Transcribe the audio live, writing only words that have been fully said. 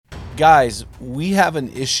Guys, we have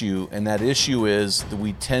an issue, and that issue is that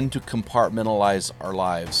we tend to compartmentalize our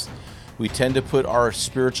lives. We tend to put our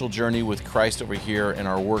spiritual journey with Christ over here and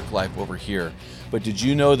our work life over here. But did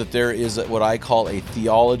you know that there is what I call a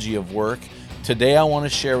theology of work? Today I want to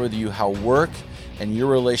share with you how work and your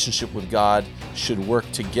relationship with God should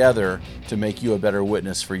work together to make you a better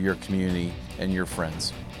witness for your community and your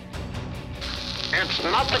friends. It's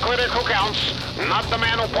not the critic who counts, not the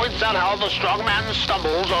man who points out how the strong man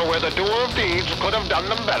stumbles or where the doer of deeds could have done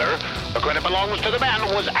them better. The credit belongs to the man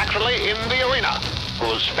who was actually in the arena,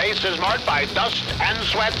 whose face is marked by dust and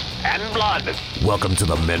sweat and blood. Welcome to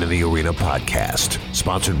the Men in the Arena podcast,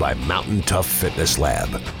 sponsored by Mountain Tough Fitness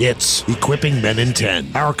Lab. It's Equipping Men in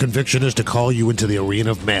 10. Our conviction is to call you into the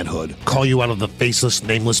arena of manhood, call you out of the faceless,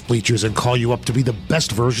 nameless bleachers, and call you up to be the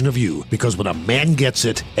best version of you, because when a man gets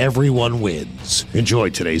it, everyone wins. Enjoy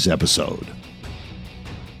today's episode.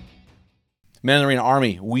 Men in the Arena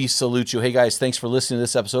Army, we salute you. Hey guys, thanks for listening to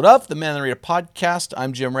this episode of the Men in the Arena podcast.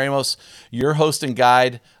 I'm Jim Ramos, your host and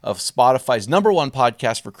guide of Spotify's #1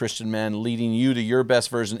 podcast for Christian men, leading you to your best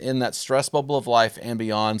version in that stress bubble of life and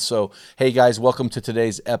beyond. So, hey guys, welcome to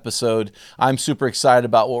today's episode. I'm super excited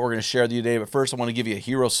about what we're going to share with you today, but first I want to give you a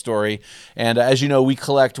hero story. And as you know, we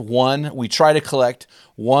try to collect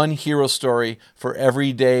one hero story for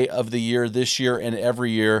every day of the year, this year and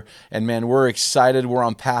every year. And man, we're excited. We're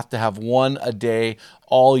on path to have one a day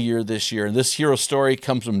all year this year. And this hero story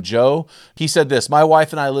comes from Joe. He said this: my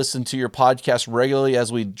wife and I listen to your podcast regularly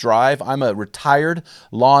as we drive. I'm a retired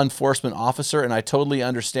law enforcement officer, and I totally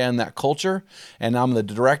understand that culture. And I'm the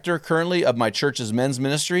director currently of my church's men's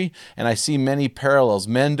ministry, and I see many parallels.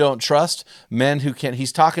 Men don't trust, men who can.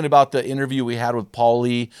 He's talking about the interview we had with Paul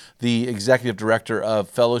Lee, the executive director of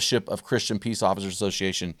Fellowship of Christian Peace Officers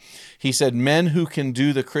Association. He said, men who can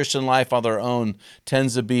do the Christian life on their own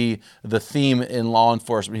tends to be the theme in law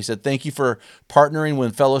enforcement. He said, thank you for partnering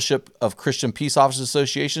with Fellowship of Christian Peace Officers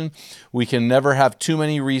Association. We can never have too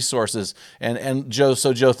many resources. And Joe,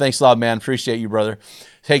 thanks a lot, man. Appreciate you, brother.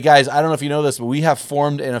 Hey guys, I don't know if you know this, but we have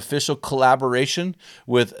formed an official collaboration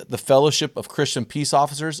with the Fellowship of Christian Peace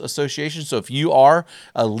Officers Association. So if you are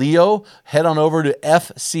a Leo, head on over to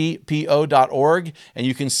fcpo.org and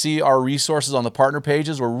you can see our resources on the partner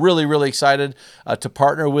pages. We're really, really excited to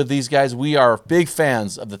partner with these guys. We are big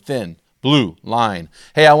fans of the Thin Blue Line.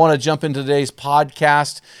 Hey, I want to jump into today's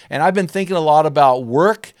podcast, and I've been thinking a lot about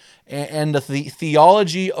work and the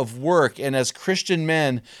theology of work. And as Christian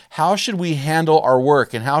men, how should we handle our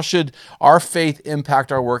work, and how should our faith impact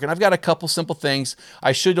our work? And I've got a couple simple things.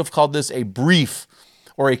 I should have called this a brief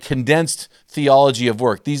or a condensed theology of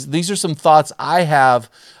work. These are some thoughts I have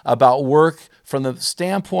about work from the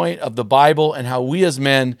standpoint of the Bible and how we as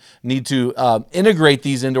men need to integrate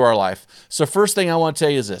these into our life. So first thing I want to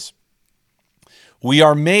tell you is this: we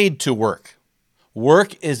are made to work.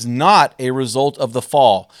 Work is not a result of the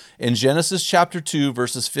fall. In Genesis chapter 2,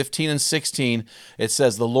 verses 15 and 16, it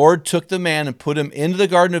says, the Lord took the man and put him into the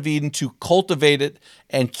Garden of Eden to cultivate it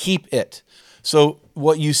and keep it. So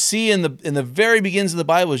what you see in the very beginnings of the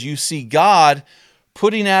Bible is you see God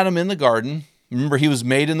putting Adam in the garden. Remember, he was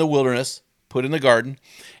made in the wilderness, put in the garden,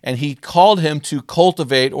 and he called him to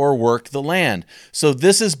cultivate or work the land. So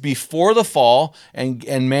this is before the fall, and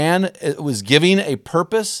man was giving a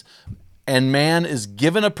purpose, and man is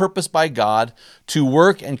given a purpose by God to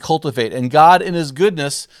work and cultivate. And God, in his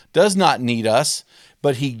goodness, does not need us,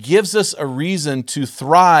 but he gives us a reason to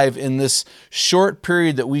thrive in this short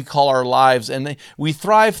period that we call our lives. And we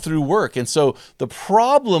thrive through work. And so the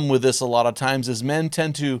problem with this a lot of times is men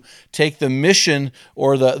tend to take the mission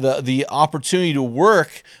or the opportunity to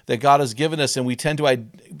work that God has given us, and we tend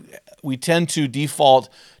to default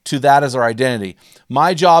to that as our identity.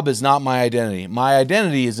 My job is not my identity. My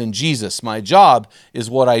identity is in Jesus. My job is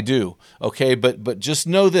what I do. Okay, but just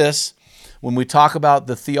know this: when we talk about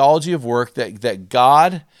the theology of work, that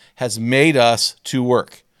God has made us to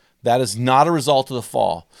work. That is not a result of the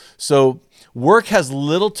fall. So work has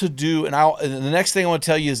little to do, and the next thing I want to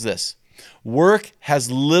tell you is this: work has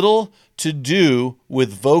little to do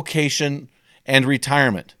with vocation and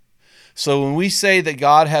retirement. So when we say that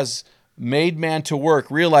God has made man to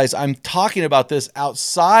work, realize I'm talking about this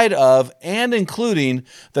outside of and including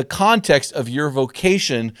the context of your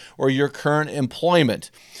vocation or your current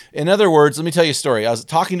employment. In other words, let me tell you a story. I was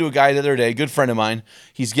talking to a guy the other day, a good friend of mine.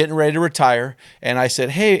 He's getting ready to retire, and I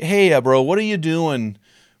said, hey, bro, what are you doing?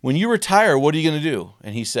 When you retire, what are you going to do?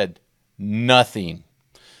 And he said, nothing.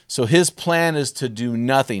 So his plan is to do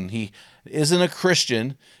nothing. He isn't a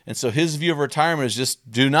Christian, and so his view of retirement is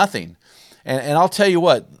just do nothing. And I'll tell you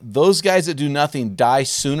what, those guys that do nothing die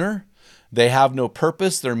sooner They have no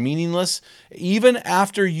purpose. They're meaningless. Even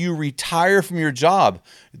after you retire from your job,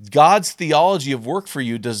 God's theology of work for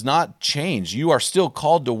you does not change. You are still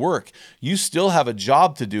called to work. You still have a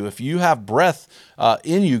job to do. If you have breath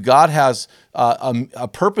in you, God has a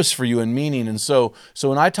purpose for you and meaning. And so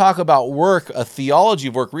when I talk about work, a theology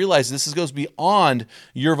of work, realize this goes beyond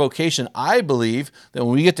your vocation. I believe that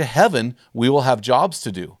when we get to heaven, we will have jobs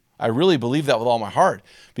to do. I really believe that with all my heart,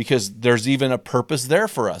 because there's even a purpose there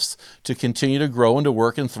for us to continue to grow and to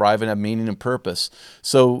work and thrive and have meaning and purpose.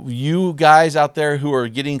 So you guys out there who are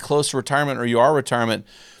getting close to retirement, or you are retirement,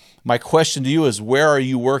 my question to you is, where are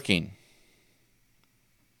you working?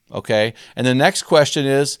 Okay. And the next question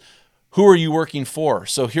is, who are you working for?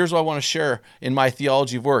 So here's what I want to share in my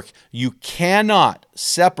theology of work. You cannot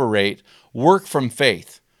separate work from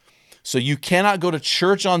faith. So you cannot go to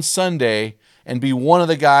church on Sunday and be one of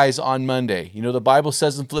the guys on Monday. You know, the Bible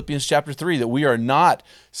says in Philippians chapter 3 that we are not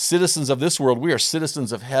citizens of this world. We are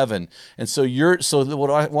citizens of heaven. And so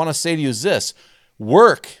what I want to say to you is this: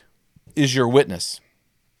 work is your witness.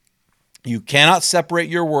 You cannot separate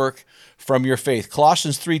your work from your faith.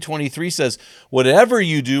 Colossians 3:23 says, whatever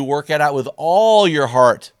you do, work it out with all your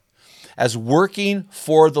heart, as working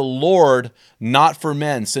for the Lord, not for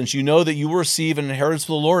men, since you know that you will receive an inheritance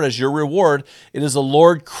from the Lord as your reward. It is the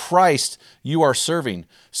Lord Christ you are serving.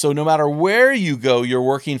 So no matter where you go, you're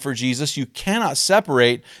working for Jesus. You cannot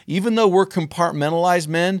separate, even though we're compartmentalized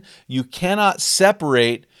men, you cannot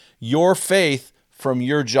separate your faith from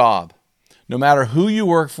your job. No matter who you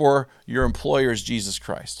work for, your employer is Jesus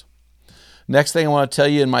Christ. Next thing I want to tell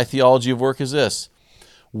you in my theology of work is this: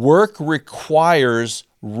 work requires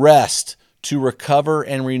rest to recover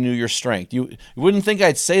and renew your strength. You wouldn't think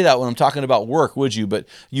I'd say that when I'm talking about work, would you? But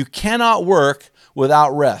you cannot work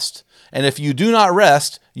without rest. And if you do not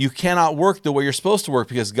rest, you cannot work the way you're supposed to work,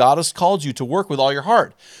 because God has called you to work with all your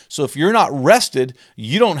heart. So if you're not rested,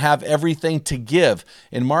 you don't have everything to give.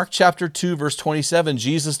 In Mark chapter 2, verse 27,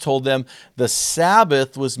 Jesus told them the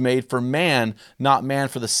Sabbath was made for man, not man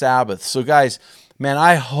for the Sabbath. So guys, man,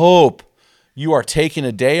 I hope you are taking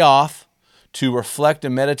a day off to reflect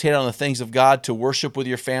and meditate on the things of God, to worship with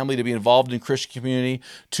your family, to be involved in Christian community,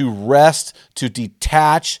 to rest, to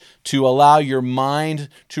detach, to allow your mind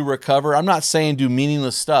to recover. I'm not saying do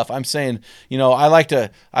meaningless stuff. I'm saying, I like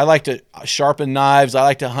to sharpen knives. I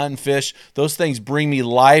like to hunt and fish. Those things bring me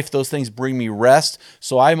life. Those things bring me rest.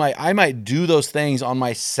 So I might do those things on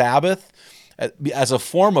my Sabbath as a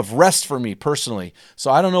form of rest for me personally.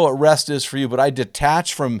 So I don't know what rest is for you, but I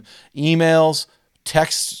detach from emails,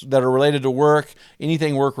 texts that are related to work,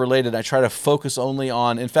 anything work related. I try to focus only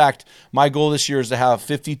on, in fact, my goal this year is to have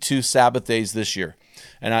 52 Sabbath days this year.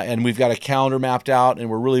 And we've got a calendar mapped out, and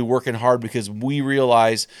we're really working hard, because we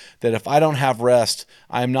realize that if I don't have rest,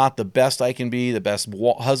 I'm not the best I can be, the best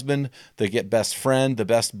husband, the best friend, the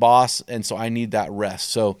best boss. And so I need that rest.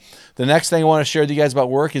 So the next thing I want to share with you guys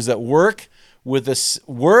about work is that work with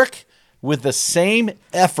the same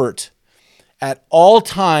effort at all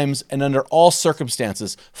times and under all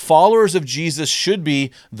circumstances. Followers of Jesus should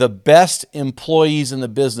be the best employees in the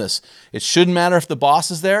business. It shouldn't matter if the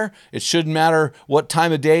boss is there. It shouldn't matter what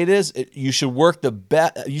time of day it is. You should work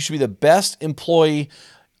you should be the best employee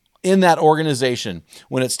in that organization.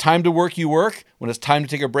 When it's time to work, you work. When it's time to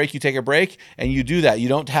take a break, you take a break, and you do that. You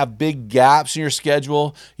don't have big gaps in your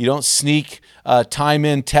schedule. You don't sneak time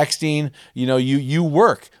in texting. You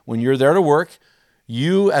work. When you're there to work,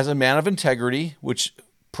 you, as a man of integrity, which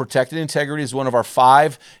protected integrity is one of our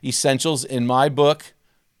 5 essentials in my book,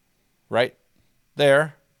 right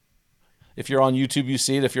there. If you're on YouTube, you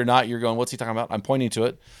see it. If you're not, you're going, what's he talking about? I'm pointing to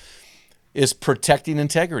it. Is protecting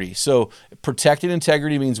integrity. So protecting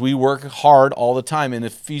integrity means we work hard all the time. In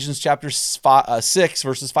Ephesians chapter 6,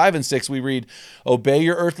 verses 5 and 6, we read, obey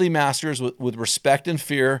your earthly masters with respect and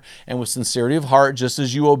fear and with sincerity of heart, just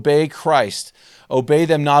as you obey Christ. Obey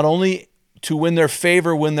them not only to win their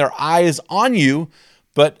favor when their eye is on you,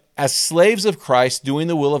 but as slaves of Christ, doing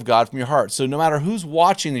the will of God from your heart. So no matter who's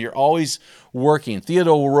watching, you're always working.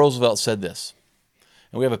 Theodore Roosevelt said this,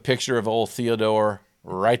 and we have a picture of old Theodore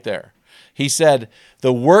right there. He said,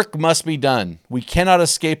 the work must be done. We cannot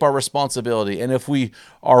escape our responsibility. And if we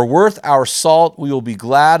are worth our salt, we will be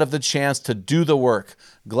glad of the chance to do the work,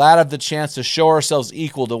 glad of the chance to show ourselves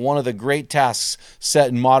equal to one of the great tasks set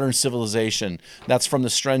in modern civilization. That's from the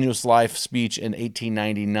Strenuous Life speech in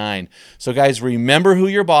 1899. So guys, remember who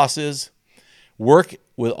your boss is. Work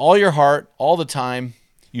with all your heart, all the time.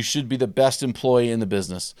 You should be the best employee in the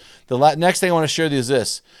business. The next thing I want to share with you is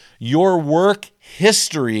this. Your work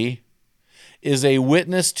history is a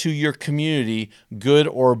witness to your community, good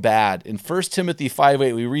or bad. In 1 Timothy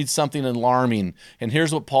 5:8, we read something alarming. And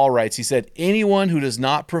here's what Paul writes. He said, anyone who does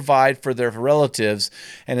not provide for their relatives,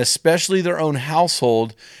 and especially their own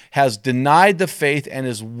household, has denied the faith and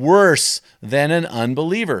is worse than an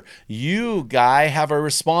unbeliever. You, guy, have a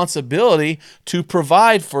responsibility to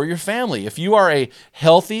provide for your family. If you are a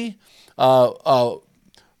healthy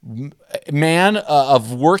man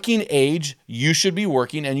of working age, you should be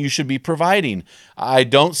working and you should be providing. I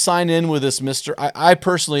don't sign in with this I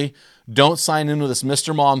personally don't sign in with this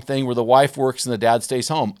Mr. Mom thing where the wife works and the dad stays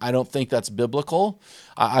home. I don't think that's biblical.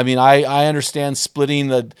 I mean, I understand splitting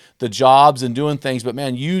the jobs and doing things, but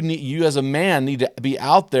man, you as a man need to be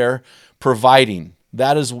out there providing.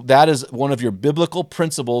 That is one of your biblical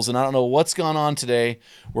principles, and I don't know what's gone on today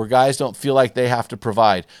where guys don't feel like they have to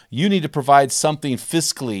provide. You need to provide something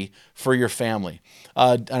fiscally for your family.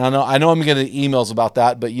 And I know I'm going to get emails about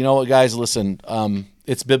that, but you know what, guys? Listen,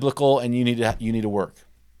 it's biblical, and you need to work.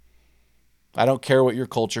 I don't care what your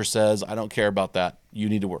culture says. I don't care about that. You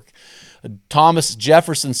need to work. Thomas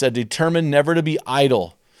Jefferson said, "Determine never to be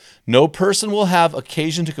idle. No person will have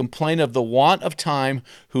occasion to complain of the want of time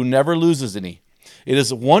who never loses any. It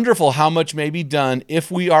is wonderful how much may be done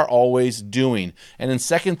if we are always doing." And in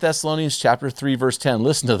 2 Thessalonians chapter 3, verse 10,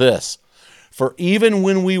 listen to this. "For even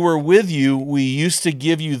when we were with you, we used to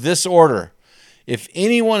give you this order. If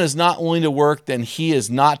anyone is not willing to work, then he is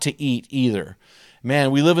not to eat either."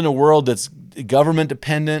 Man, we live in a world that's government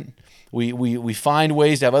dependent. We find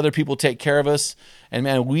ways to have other people take care of us. And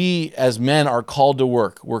man, we as men are called to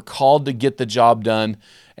work. We're called to get the job done.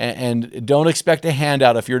 And don't expect a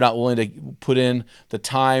handout if you're not willing to put in the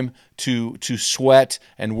time to sweat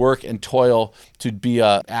and work and toil to be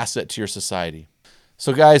an asset to your society.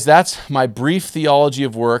 So guys, that's my brief theology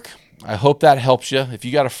of work. I hope that helps you. If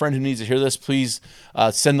you got a friend who needs to hear this, please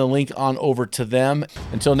send the link on over to them.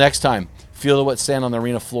 Until next time, feel the wet sand on the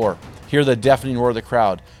arena floor. Hear the deafening roar of the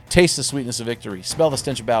crowd. Taste the sweetness of victory. Smell the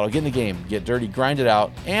stench of battle. Get in the game. Get dirty. Grind it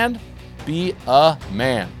out. And be a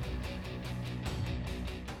man.